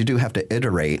 But you do have to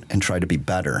iterate and try to be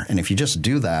better. And if you just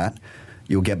do that,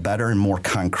 you'll get better and more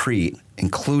concrete,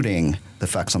 including the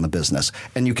effects on the business.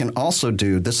 And you can also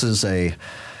do, this is a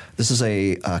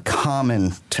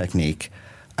common technique.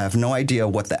 I have no idea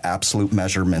what the absolute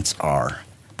measurements are,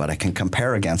 but I can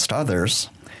compare against others,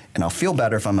 and I'll feel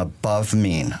better if I'm above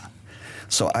mean.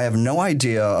 So I have no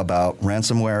idea about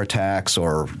ransomware attacks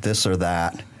or this or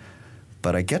that,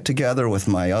 but I get together with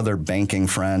my other banking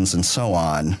friends and so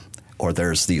on, or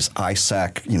there's these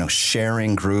ISEC,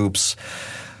 sharing groups,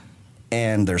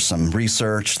 and there's some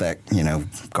research that,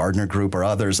 Gardner Group or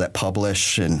others that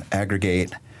publish and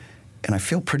aggregate, and I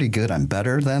feel pretty good. I'm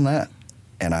better than that,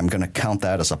 and I'm going to count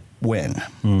that as a win.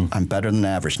 I'm better than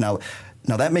average. Now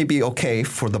that may be okay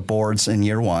for the boards in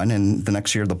year one, and the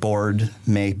next year the board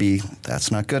may be,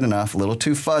 that's not good enough, a little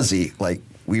too fuzzy. Like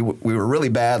we were really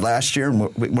bad last year,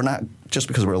 and we're not, just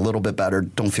because we're a little bit better,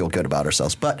 don't feel good about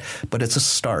ourselves. But it's a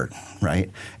start, right?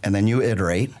 And then you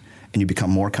iterate, and you become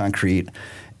more concrete,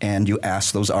 and you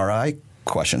ask those RI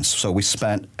questions. So we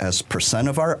spent, as percent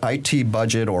of our IT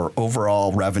budget or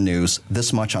overall revenues,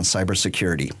 this much on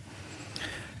cybersecurity.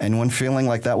 Anyone feeling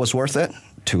like that was worth it?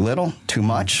 Too little? Too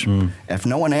much? If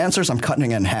no one answers, I'm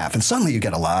cutting it in half. And suddenly you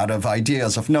get a lot of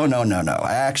ideas of, no.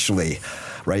 Actually,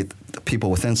 right, the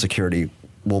people within security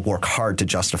will work hard to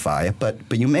justify it, but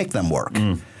you make them work.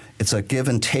 It's a give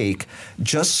and take,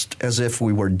 just as if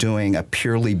we were doing a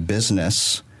purely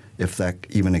business, if that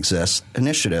even exists,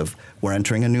 initiative. We're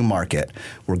entering a new market.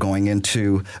 We're going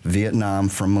into Vietnam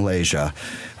from Malaysia.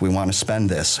 We want to spend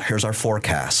this. Here's our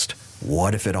forecast.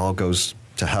 What if it all goes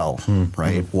to hell,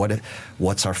 right?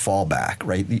 What's our fallback,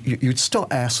 right? You'd still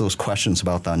ask those questions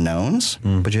about the unknowns,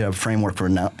 but you have a framework for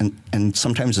now. And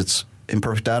sometimes it's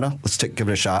imperfect data. Let's give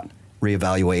it a shot,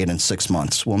 reevaluate in 6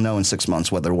 months. We'll know in 6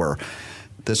 months whether we're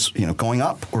going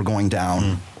up or going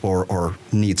down or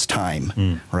needs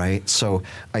time, right? So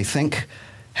I think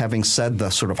having said the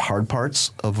sort of hard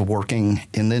parts of working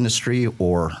in the industry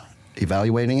or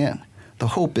evaluating it, the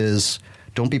hope is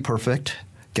don't be perfect,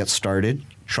 get started,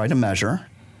 try to measure,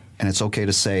 and it's okay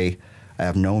to say, I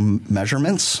have no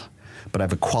measurements, but I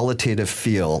have a qualitative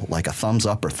feel, like a thumbs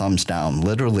up or thumbs down.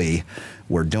 Literally,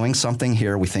 we're doing something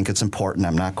here, we think it's important,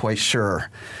 I'm not quite sure,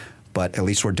 but at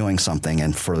least we're doing something.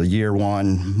 And for year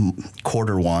one,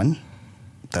 quarter one,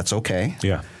 that's okay.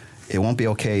 Yeah. It won't be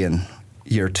okay in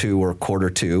year two or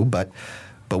quarter two, but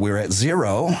we're at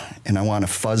zero, and I want a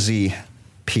fuzzy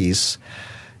piece,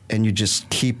 and you just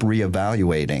keep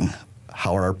reevaluating.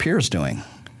 How are our peers doing?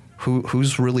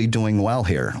 Who's really doing well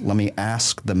here? Let me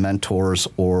ask the mentors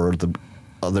or the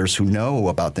others who know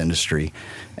about the industry,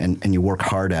 and you work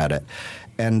hard at it.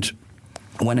 And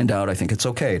when in doubt, I think it's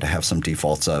okay to have some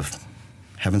defaults of,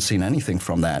 haven't seen anything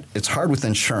from that. It's hard with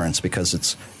insurance because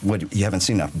it's what you haven't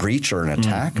seen a breach or an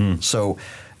attack. So,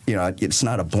 it's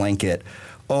not a blanket,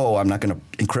 I'm not going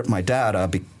to encrypt my data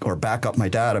or back up my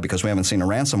data because we haven't seen a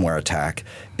ransomware attack.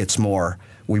 It's more,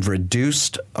 we've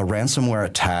reduced a ransomware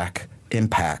attack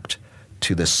impact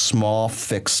to this small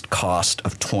fixed cost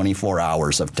of 24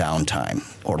 hours of downtime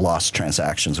or lost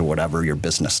transactions or whatever your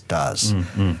business does.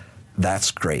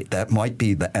 That's great. That might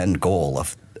be the end goal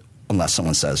of, unless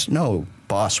someone says, no,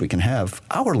 boss, we can have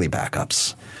hourly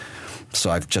backups. So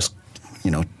I've just,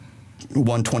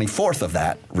 1/24 of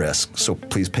that risk. So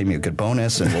please pay me a good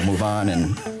bonus and we'll move on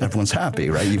and everyone's happy,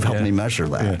 right? You've helped me measure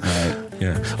that, right?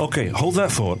 Yeah. Okay, hold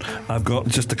that thought. I've got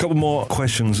just a couple more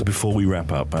questions before we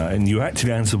wrap up. And you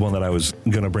actually answered one that I was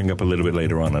going to bring up a little bit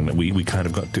later on. And we kind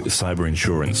of got to cyber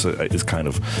insurance is kind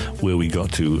of where we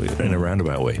got to in a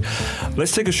roundabout way.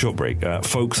 Let's take a short break.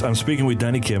 Folks, I'm speaking with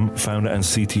Danny Kim, founder and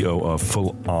CTO of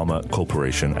FullArmor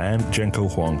Corporation, and Jenko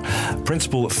Hwong,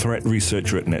 principal threat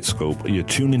researcher at Netskope. You're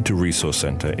tuned into Resource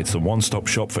Center. It's the one-stop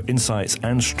shop for insights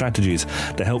and strategies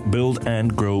to help build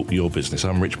and grow your business.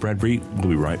 I'm Rich Bradbury. We'll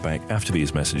be right back after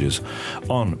these messages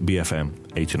on BFM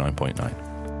 89.9.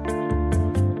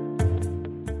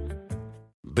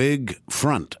 Big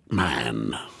Front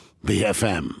Man.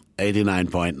 BFM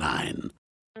 89.9.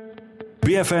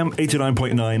 BFM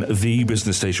 89.9, the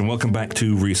business station. Welcome back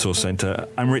to Resource Center.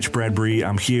 I'm Rich Bradbury.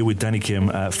 I'm here with Danny Kim,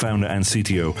 founder and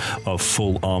CTO of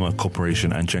FullArmor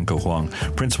Corporation, and Jenko Hwong,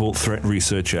 principal threat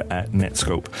researcher at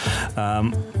Netskope.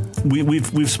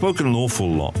 We've spoken an awful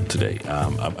lot today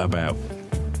about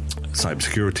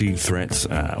cybersecurity threats,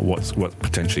 what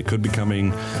potentially could be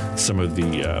coming, some of the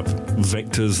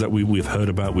vectors that we've heard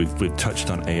about. We've touched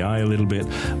on AI a little bit.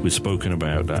 We've spoken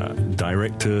about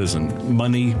directors and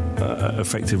money,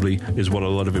 effectively, is what a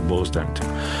lot of it boils down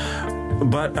to.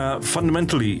 But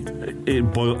fundamentally,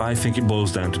 I think it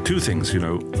boils down to two things,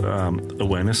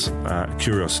 awareness,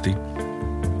 curiosity.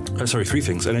 Three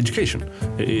things. And education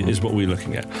is what we're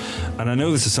looking at. And I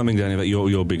know this is something, Danny, that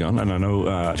you're big on. And I know,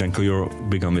 Jenko, you're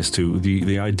big on this too.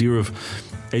 The idea of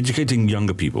educating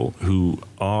younger people who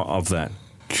are of that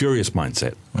curious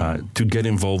mindset to get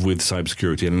involved with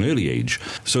cybersecurity at an early age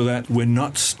so that we're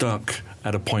not stuck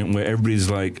at a point where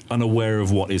everybody's like unaware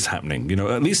of what is happening.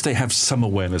 At least they have some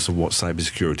awareness of what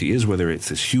cybersecurity is, whether it's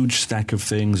this huge stack of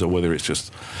things or whether it's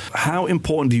just... How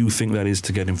important do you think that is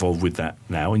to get involved with that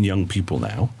now in young people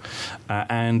now?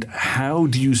 And how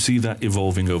do you see that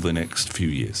evolving over the next few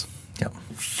years? Yeah.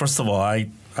 First of all, I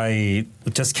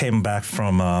just came back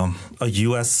from a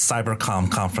U.S. Cybercom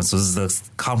conference. This is the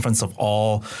conference of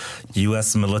all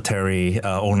U.S. military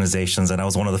organizations, and I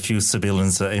was one of the few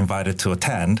civilians invited to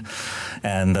attend.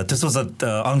 And this was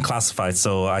unclassified,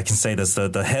 so I can say this.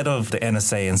 The head of the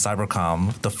NSA in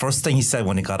Cybercom, the first thing he said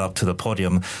when he got up to the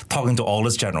podium, talking to all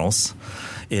his generals,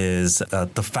 is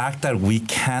the fact that we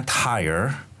can't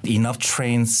hire enough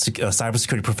trained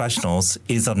cybersecurity professionals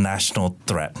is a national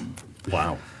threat.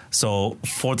 Wow. So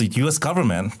for the U.S.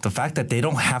 government, the fact that they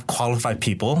don't have qualified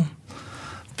people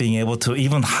being able to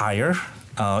even hire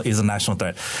is a national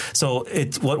threat. So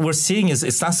what we're seeing is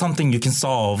it's not something you can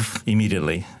solve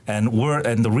immediately. And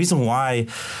the reason why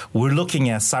we're looking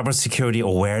at cybersecurity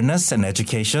awareness and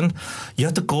education, you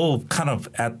have to go kind of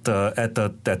at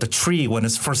the tree when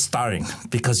it's first starting,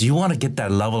 because you want to get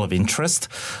that level of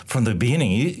interest from the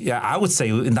beginning. I would say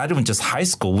not even just high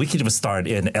school. We could even start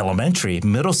in elementary,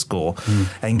 middle school,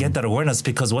 and get that awareness,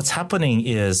 because what's happening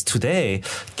is today,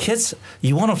 kids,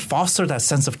 you want to foster that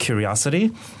sense of curiosity.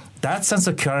 That sense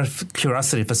of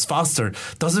curiosity, if it's fostered,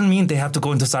 doesn't mean they have to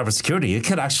go into cybersecurity. It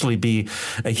could actually be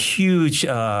a huge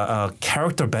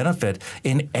character benefit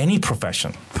in any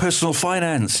profession. Personal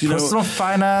finance,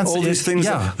 finance, all these things.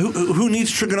 Yeah. Who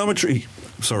needs trigonometry?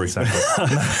 Sorry,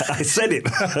 I said it.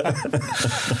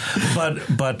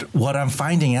 But what I'm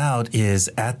finding out is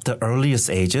at the earliest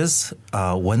ages,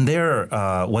 when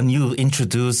you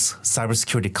introduce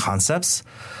cybersecurity concepts,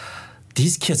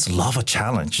 these kids love a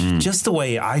challenge. Just the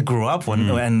way I grew up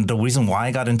and the reason why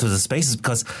I got into the space is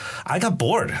because I got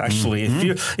bored, actually.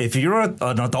 If you're an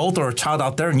adult or a child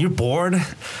out there and you're bored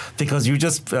because you're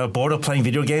just bored of playing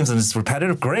video games and it's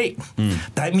repetitive, great.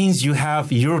 That means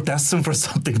you're destined for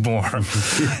something more,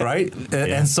 right?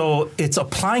 Yeah. And so it's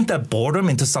applying that boredom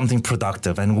into something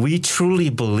productive. And we truly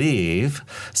believe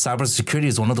cybersecurity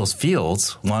is one of those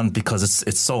fields, one, because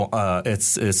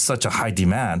it's such a high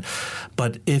demand.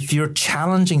 But if you're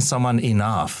challenging someone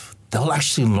enough, they'll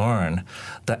actually learn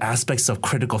the aspects of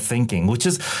critical thinking, which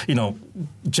is,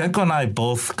 Jenko and I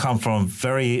both come from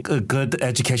very good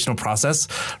educational process,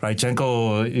 right?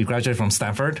 Jenko, you graduated from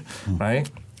Stanford, right?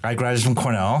 I graduated from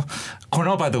Cornell.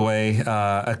 Cornell, by the way,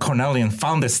 a Cornellian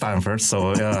founded Stanford,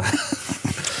 so...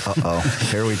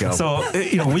 here we go. So,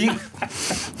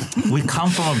 we come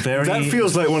from a very... That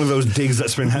feels like one of those digs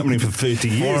that's been happening for 30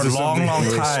 years. For a long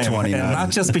time. And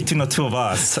not just between the two of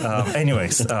us.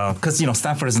 Anyways, because,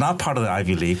 Stanford is not part of the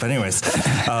Ivy League. But anyways,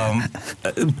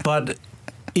 but...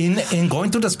 In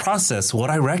going through this process, what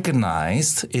I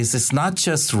recognized is it's not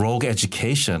just rogue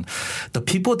education. The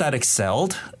people that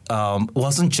excelled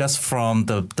wasn't just from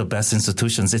the best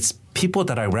institutions. It's people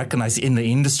that I recognized in the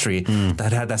industry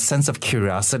that had that sense of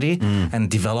curiosity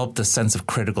and developed a sense of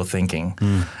critical thinking.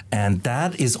 And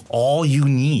that is all you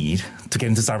need to get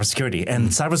into cybersecurity. And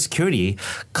cybersecurity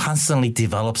constantly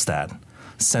develops that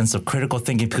sense of critical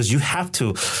thinking, because you have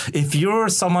to, if you're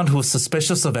someone who's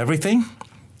suspicious of everything,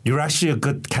 you're actually a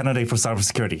good candidate for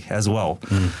cybersecurity as well.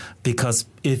 Because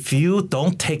if you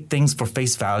don't take things for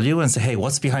face value and say, hey,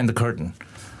 what's behind the curtain?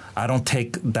 I don't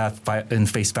take that in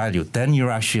face value. Then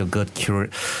you're actually a good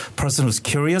person who's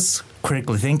curious,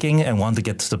 critically thinking, and want to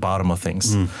get to the bottom of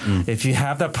things. If you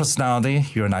have that personality,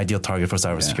 you're an ideal target for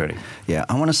cybersecurity. Yeah,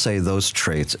 I want to say those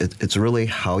traits, it's really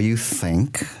how you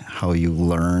think, how you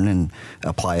learn, and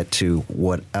apply it to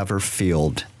whatever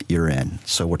field you're in.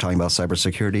 So we're talking about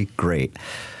cybersecurity, great.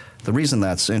 The reason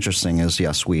that's interesting is,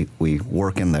 yes, we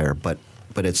work in there, but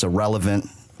it's a relevant,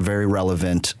 very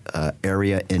relevant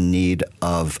area in need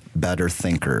of better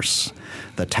thinkers.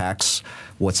 The tax,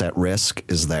 what's at risk,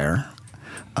 is there.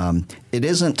 It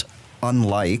isn't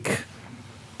unlike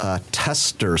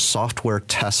testers, software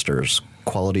testers,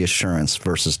 quality assurance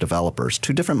versus developers.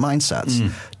 Two different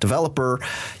mindsets. Developer,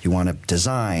 you want to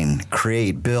design,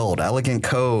 create, build, elegant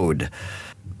code.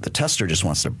 The tester just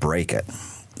wants to break it.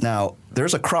 Now,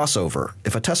 there's a crossover.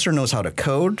 If a tester knows how to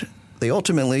code, they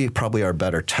ultimately probably are a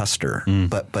better tester.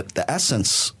 But the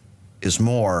essence is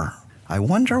more, I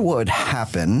wonder what would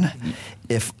happen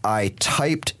if I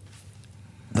typed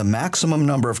the maximum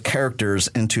number of characters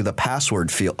into the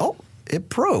password field. Oh, it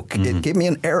broke. It gave me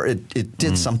an error. It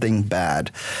did something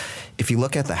bad. If you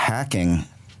look at the hacking,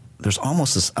 there's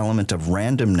almost this element of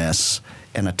randomness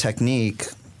and a technique.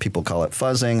 People call it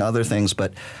fuzzing, other things,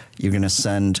 but you're going to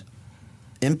send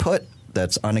input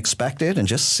that's unexpected and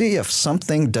just see if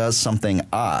something does something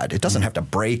odd. It doesn't have to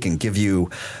break and give you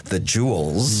the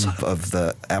jewels of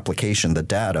the application, the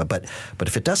data, but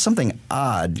if it does something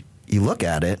odd, you look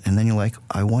at it, and then you're like,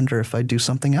 I wonder if I do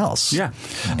something else. Yeah.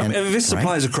 And this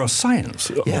applies across science.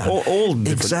 Yeah. All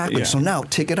exactly. Yeah. So now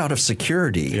take it out of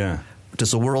security. Yeah.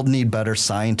 Does the world need better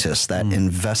scientists, that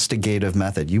investigative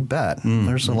method? You bet.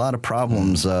 There's a lot of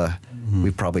problems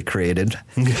we've probably created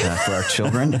for our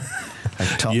children. I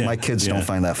tell my kids don't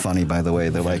find that funny, by the way.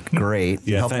 They're like, great,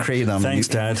 help create them. Thanks,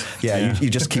 Dad. You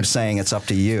just keep saying it's up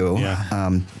to you.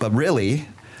 Yeah. But really,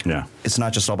 it's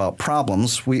not just all about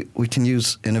problems. We can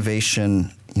use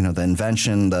innovation, the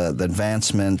invention, the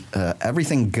advancement,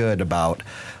 everything good about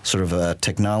sort of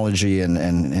technology and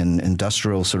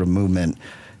industrial sort of movement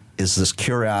is this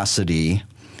curiosity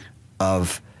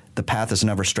of the path is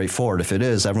never straightforward. If it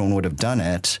is, everyone would have done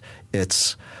it.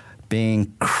 It's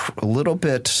being a little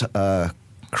bit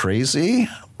crazy,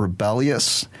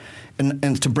 rebellious.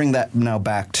 And to bring that now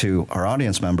back to our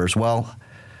audience members, well,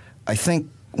 I think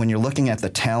when you're looking at the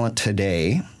talent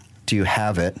today, do you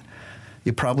have it?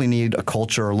 You probably need a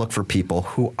culture or look for people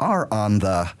who are on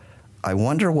the, I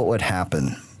wonder what would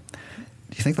happen.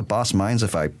 Do you think the boss minds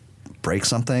if I break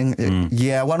something?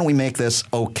 Why don't we make this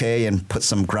okay and put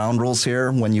some ground rules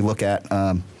here when you look at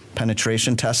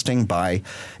penetration testing by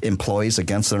employees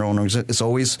against their own organization? It's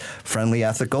always friendly,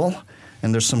 ethical,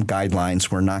 and there's some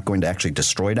guidelines. We're not going to actually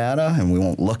destroy data, and we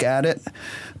won't look at it,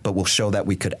 but we'll show that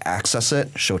we could access it,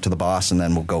 show it to the boss, and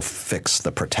then we'll go fix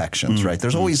the protections, right?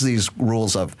 There's always these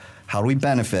rules of how do we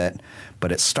benefit,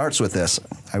 but it starts with this.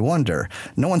 I wonder,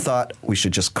 no one thought we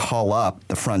should just call up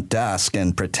the front desk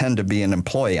and pretend to be an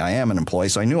employee. I am an employee,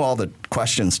 so I knew all the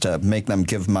questions to make them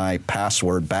give my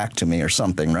password back to me or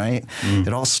something, right?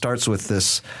 It all starts with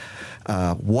this,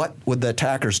 what would the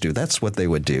attackers do? That's what they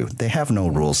would do. They have no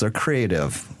rules. They're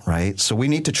creative, right? So we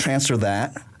need to transfer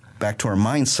that back to our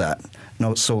mindset.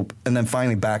 And then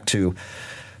finally back to,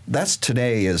 that's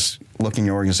today is looking at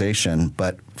your organization,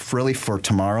 but really for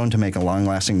tomorrow and to make a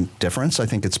long-lasting difference, I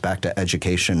think it's back to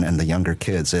education and the younger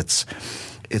kids. It's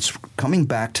coming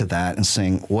back to that and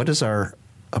saying, what is our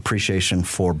appreciation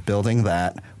for building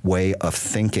that way of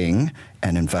thinking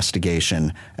and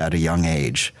investigation at a young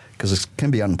age? Because it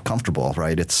can be uncomfortable,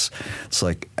 right? It's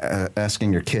like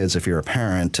asking your kids, if you're a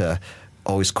parent, to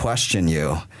always question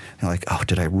you. You're like, oh,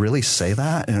 did I really say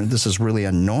that? And this is really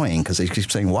annoying because they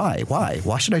keep saying, why?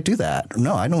 Why should I do that?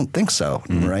 No, I don't think so,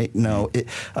 right? No,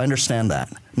 I understand that.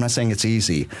 I'm not saying it's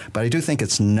easy, but I do think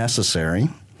it's necessary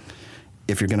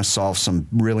if you're going to solve some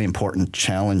really important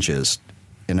challenges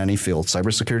in any field,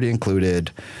 cybersecurity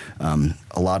included,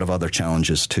 a lot of other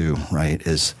challenges too, right,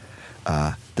 is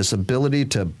this ability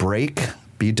to break,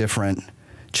 be different,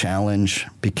 challenge,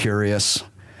 be curious.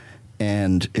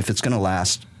 And if it's going to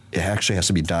last, it actually has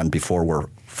to be done before we're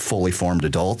fully formed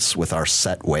adults with our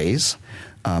set ways.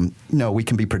 No, we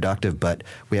can be productive, but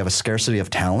we have a scarcity of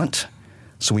talent,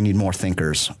 so we need more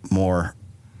thinkers, more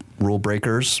rule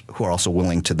breakers who are also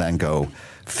willing to then go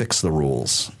fix the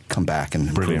rules, come back and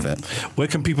improve it. Where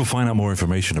can people find out more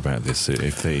information about this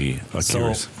if they are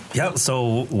curious?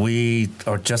 So we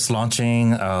are just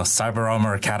launching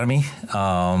CyberArmor Academy,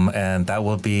 and that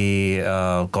will be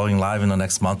going live in the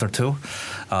next month or two.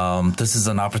 This is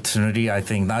an opportunity, I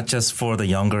think, not just for the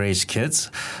younger age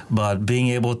kids, but being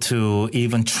able to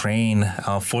even train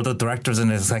for the directors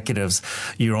and executives,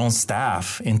 your own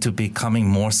staff, into becoming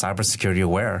more cybersecurity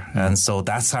aware. And so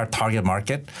that's our target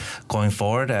market going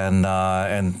forward. And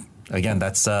again,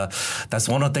 that's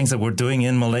one of the things that we're doing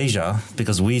in Malaysia,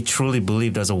 because we truly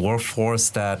believe there's a workforce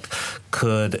that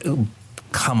could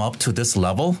come up to this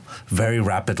level very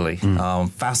rapidly,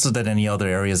 faster than any other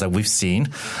areas that we've seen.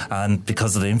 And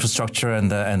because of the infrastructure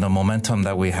and the momentum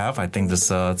that we have, I think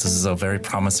this is a very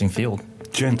promising field.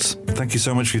 Gents, thank you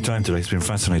so much for your time today. It's been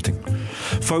fascinating.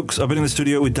 Folks, I've been in the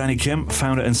studio with Danny Kim,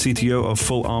 founder and CTO of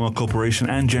FullArmor Corporation,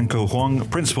 and Jenko Hwong,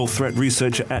 principal threat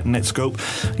researcher at Netskope.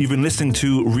 You've been listening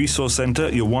to Resource Center,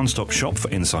 your one-stop shop for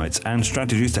insights and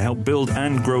strategies to help build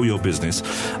and grow your business.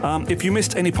 If you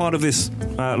missed any part of this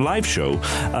live show,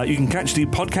 you can catch the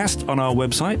podcast on our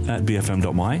website at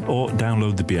bfm.my or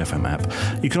download the BFM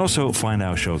app. You can also find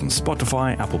our shows on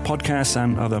Spotify, Apple Podcasts,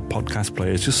 and other podcast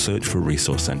players. Just search for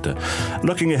Resource Center.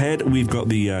 Looking ahead, we've got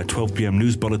the 12 p.m.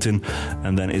 news bulletin,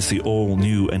 and then it's the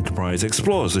all-new Enterprise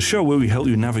Explorers, the show where we help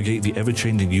you navigate the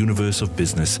ever-changing universe of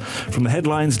business, from the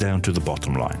headlines down to the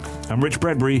bottom line. I'm Rich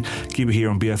Bradbury. Keep it here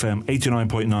on BFM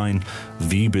 89.9,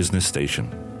 the business station.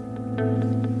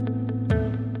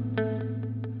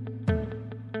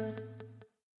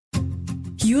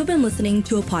 You have been listening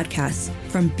to a podcast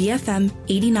from BFM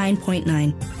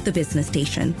 89.9, the business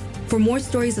station. For more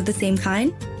stories of the same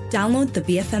kind, download the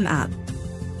BFM app.